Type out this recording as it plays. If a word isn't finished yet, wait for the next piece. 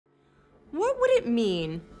What would it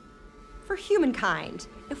mean for humankind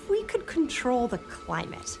if we could control the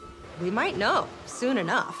climate? We might know soon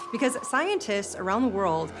enough, because scientists around the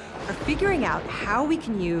world are figuring out how we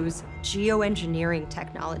can use geoengineering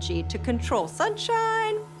technology to control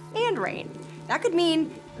sunshine and rain. That could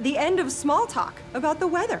mean the end of small talk about the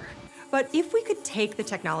weather. But if we could take the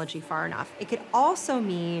technology far enough, it could also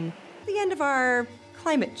mean the end of our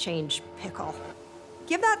climate change pickle.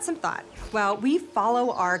 Give that some thought while we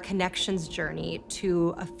follow our connections journey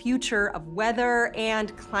to a future of weather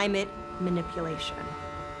and climate manipulation.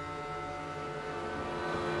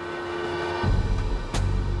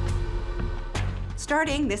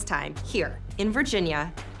 Starting this time here in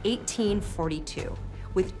Virginia, 1842,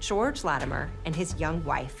 with George Latimer and his young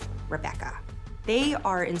wife, Rebecca. They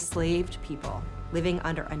are enslaved people living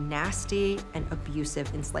under a nasty and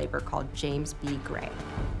abusive enslaver called James B. Gray.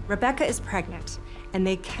 Rebecca is pregnant, and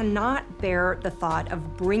they cannot bear the thought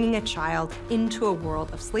of bringing a child into a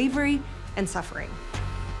world of slavery and suffering.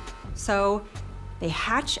 So they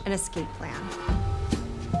hatch an escape plan.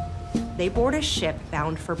 They board a ship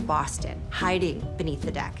bound for Boston, hiding beneath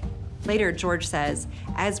the deck. Later, George says,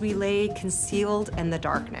 as we lay concealed in the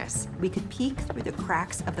darkness, we could peek through the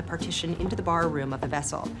cracks of the partition into the bar room of the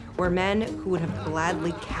vessel, where men who would have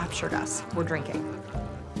gladly captured us were drinking.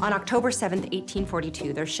 On October 7th,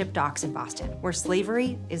 1842, their ship docks in Boston, where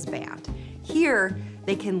slavery is banned. Here,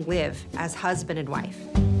 they can live as husband and wife.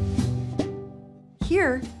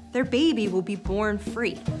 Here, their baby will be born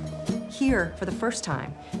free. Here, for the first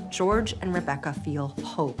time, George and Rebecca feel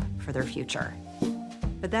hope for their future.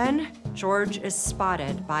 But then, George is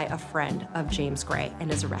spotted by a friend of James Gray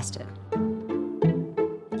and is arrested.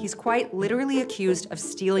 He's quite literally accused of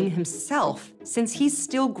stealing himself, since he's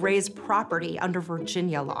still Gray's property under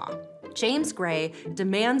Virginia law. James Gray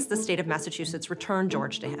demands the state of Massachusetts return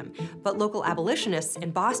George to him, but local abolitionists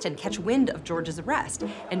in Boston catch wind of George's arrest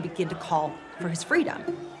and begin to call for his freedom.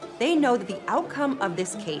 They know that the outcome of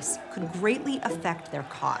this case could greatly affect their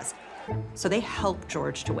cause, so they help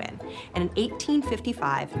George to win. And in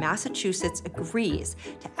 1855, Massachusetts agrees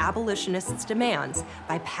to abolitionists' demands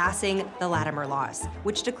by passing the Latimer Laws,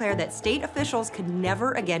 which declare that state officials could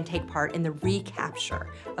never again take part in the recapture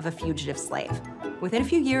of a fugitive slave. Within a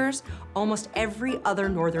few years, almost every other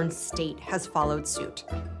northern state has followed suit.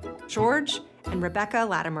 George and Rebecca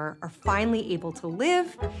Latimer are finally able to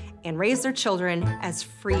live and raise their children as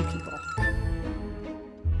free people.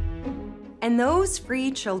 And those free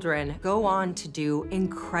children go on to do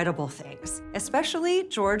incredible things, especially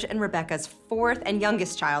George and Rebecca's fourth and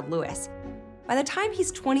youngest child, Lewis. By the time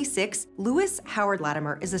he's 26, Lewis Howard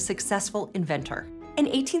Latimer is a successful inventor. In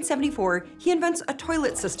 1874, he invents a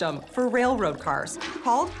toilet system for railroad cars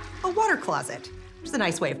called a water closet, which is a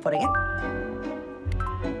nice way of putting it.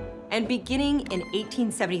 And beginning in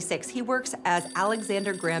 1876, he works as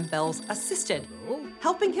Alexander Graham Bell's assistant,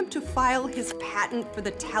 helping him to file his patent for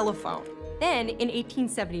the telephone. Then, in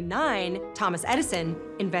 1879, Thomas Edison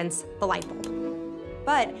invents the light bulb.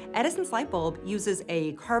 But Edison's light bulb uses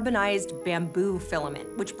a carbonized bamboo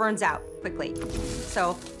filament, which burns out quickly.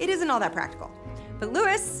 So it isn't all that practical. But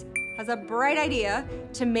Lewis has a bright idea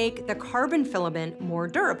to make the carbon filament more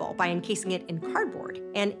durable by encasing it in cardboard.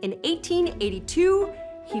 And in 1882,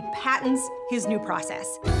 he patents his new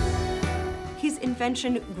process. His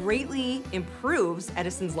invention greatly improves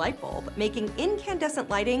Edison's light bulb, making incandescent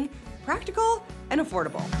lighting practical and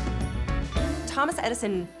affordable. Thomas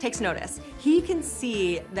Edison takes notice. He can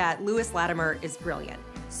see that Lewis Latimer is brilliant.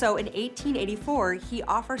 So in 1884, he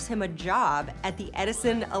offers him a job at the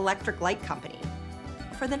Edison Electric Light Company.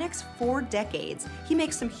 For the next 4 decades, he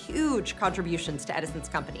makes some huge contributions to Edison's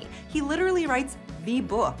company. He literally writes the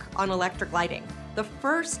book on electric lighting, the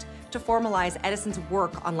first to formalize Edison's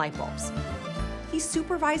work on light bulbs. He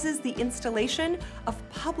supervises the installation of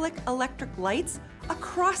public electric lights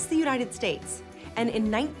across the United States. And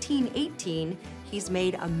in 1918, he's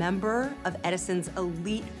made a member of Edison's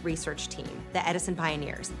elite research team, the Edison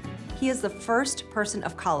Pioneers. He is the first person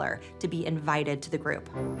of color to be invited to the group.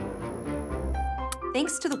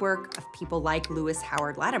 Thanks to the work of people like Lewis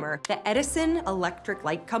Howard Latimer, the Edison Electric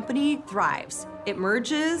Light Company thrives. It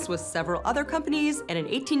merges with several other companies, and in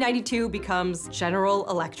 1892 becomes General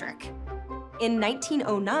Electric. In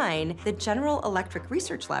 1909, the General Electric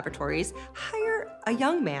Research Laboratories hire a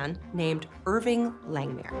young man named Irving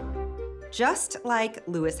Langmuir. Just like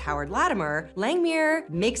Lewis Howard Latimer, Langmuir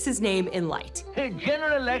makes his name in light. A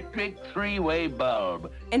General Electric 3-way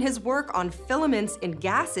bulb. And his work on filaments in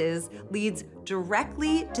gases leads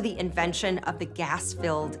directly to the invention of the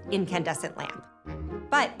gas-filled incandescent lamp.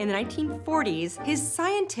 But in the 1940s, his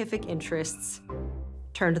scientific interests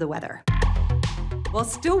turned to the weather. While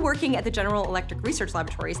still working at the General Electric Research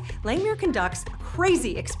Laboratories, Langmuir conducts a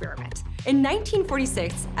crazy experiment. In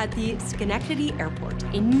 1946, at the Schenectady Airport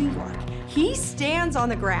in New York, he stands on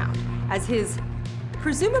the ground as his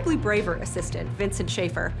presumably braver assistant, Vincent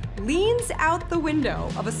Schaefer, leans out the window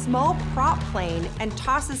of a small prop plane and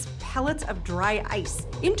tosses pellets of dry ice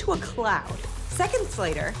into a cloud. Seconds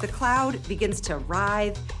later, the cloud begins to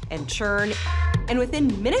writhe and churn, and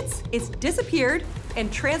within minutes, it's disappeared and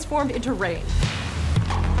transformed into rain.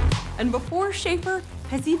 And before Schaefer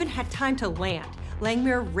has even had time to land,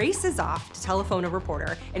 Langmuir races off to telephone a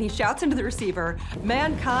reporter, and he shouts into the receiver,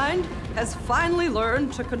 "Mankind has finally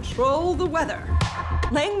learned to control the weather."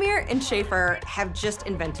 Langmuir and Schaefer have just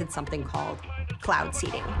invented something called cloud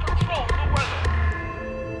seeding.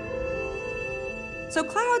 So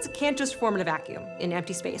clouds can't just form in a vacuum in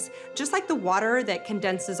empty space. Just like the water that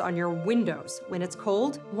condenses on your windows when it's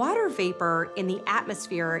cold, water vapor in the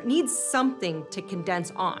atmosphere needs something to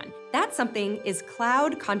condense on. That something is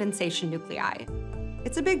cloud condensation nuclei.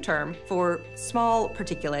 It's a big term for small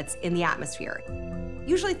particulates in the atmosphere.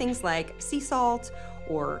 Usually things like sea salt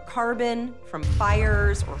or carbon from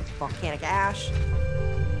fires or volcanic ash.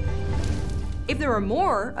 If there are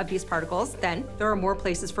more of these particles, then there are more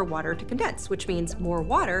places for water to condense, which means more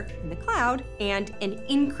water in the cloud and an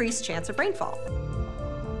increased chance of rainfall.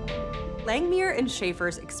 Langmuir and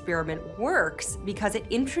Schaefer's experiment works because it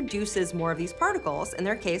introduces more of these particles, in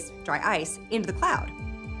their case, dry ice, into the cloud.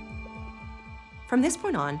 From this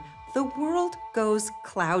point on, the world goes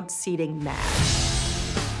cloud seeding mad.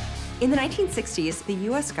 In the 1960s, the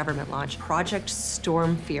US government launched Project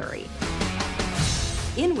Storm Fury,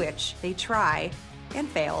 in which they try and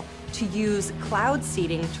fail to use cloud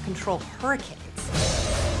seeding to control hurricanes.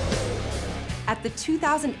 At the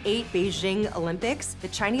 2008 Beijing Olympics, the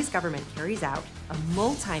Chinese government carries out a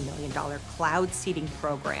multi-million-dollar cloud seeding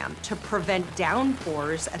program to prevent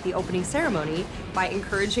downpours at the opening ceremony by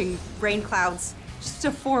encouraging rain clouds just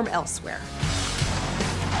to form elsewhere.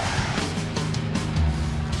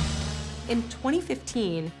 In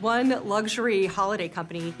 2015, one luxury holiday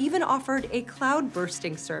company even offered a cloud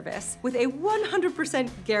bursting service with a 100%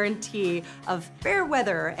 guarantee of fair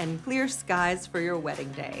weather and clear skies for your wedding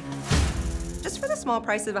day. Just for the small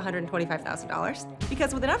price of $125,000.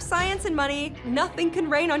 Because with enough science and money, nothing can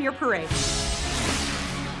rain on your parade.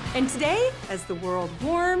 And today, as the world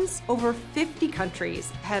warms, over 50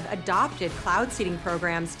 countries have adopted cloud seeding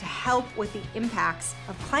programs to help with the impacts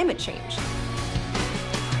of climate change.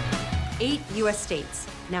 8 US states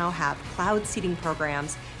now have cloud seeding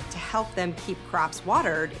programs to help them keep crops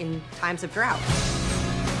watered in times of drought.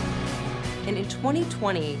 And in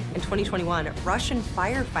 2020 and 2021, Russian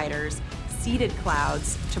firefighters seeded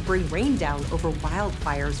clouds to bring rain down over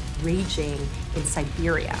wildfires raging in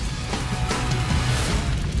Siberia.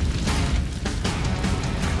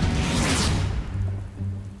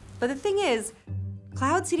 But the thing is,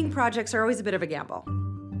 cloud seeding projects are always a bit of a gamble.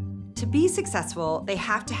 To be successful, they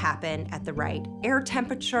have to happen at the right air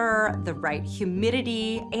temperature, the right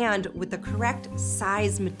humidity, and with the correct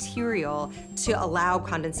size material to allow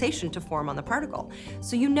condensation to form on the particle.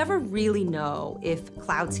 So you never really know if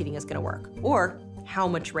cloud seeding is gonna work or how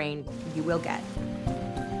much rain you will get.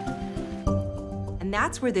 And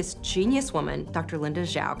that's where this genius woman, Dr. Linda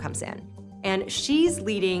Zhao, comes in. And she's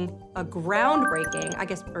leading a groundbreaking,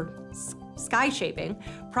 sky-shaping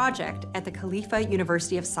project at the Khalifa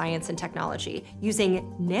University of Science and Technology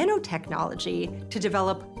using nanotechnology to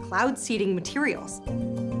develop cloud seeding materials.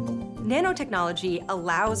 Nanotechnology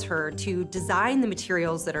allows her to design the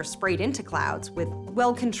materials that are sprayed into clouds with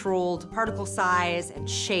well-controlled particle size and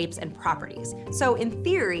shapes and properties. So in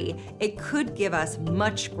theory, it could give us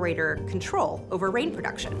much greater control over rain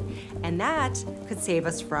production. And that could save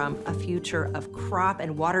us from a future of crop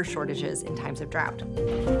and water shortages in times of drought.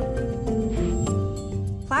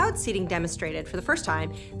 Cloud seeding demonstrated for the first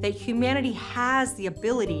time that humanity has the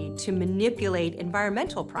ability to manipulate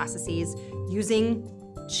environmental processes using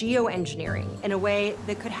geoengineering in a way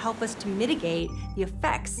that could help us to mitigate the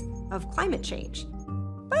effects of climate change.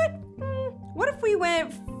 But what if we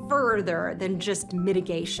went further than just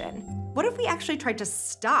mitigation? What if we actually tried to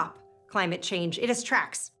stop climate change in its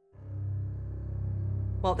tracks?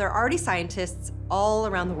 Well, there are already scientists all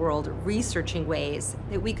around the world researching ways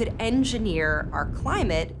that we could engineer our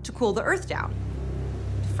climate to cool the Earth down.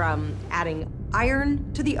 From adding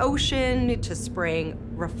iron to the ocean, to spraying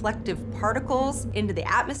reflective particles into the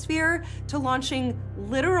atmosphere, to launching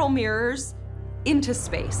literal mirrors into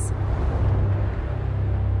space.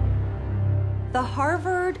 The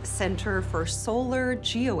Harvard Center for Solar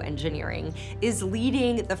Geoengineering is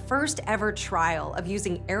leading the first ever trial of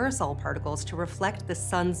using aerosol particles to reflect the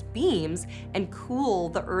sun's beams and cool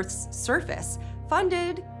the Earth's surface,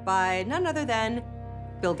 funded by none other than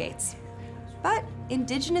Bill Gates. But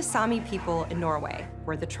indigenous Sami people in Norway,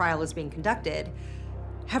 where the trial is being conducted,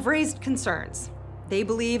 have raised concerns. They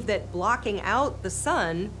believe that blocking out the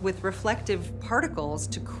sun with reflective particles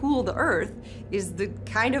to cool the Earth is the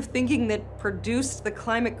kind of thinking that produced the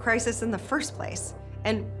climate crisis in the first place.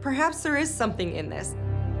 And perhaps there is something in this.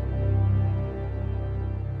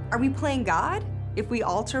 Are we playing God if we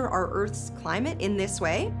alter our Earth's climate in this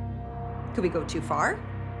way? Could we go too far?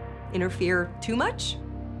 Interfere too much?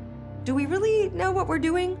 Do we really know what we're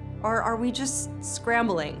doing? Or are we just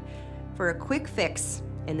scrambling for a quick fix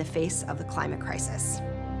in the face of the climate crisis?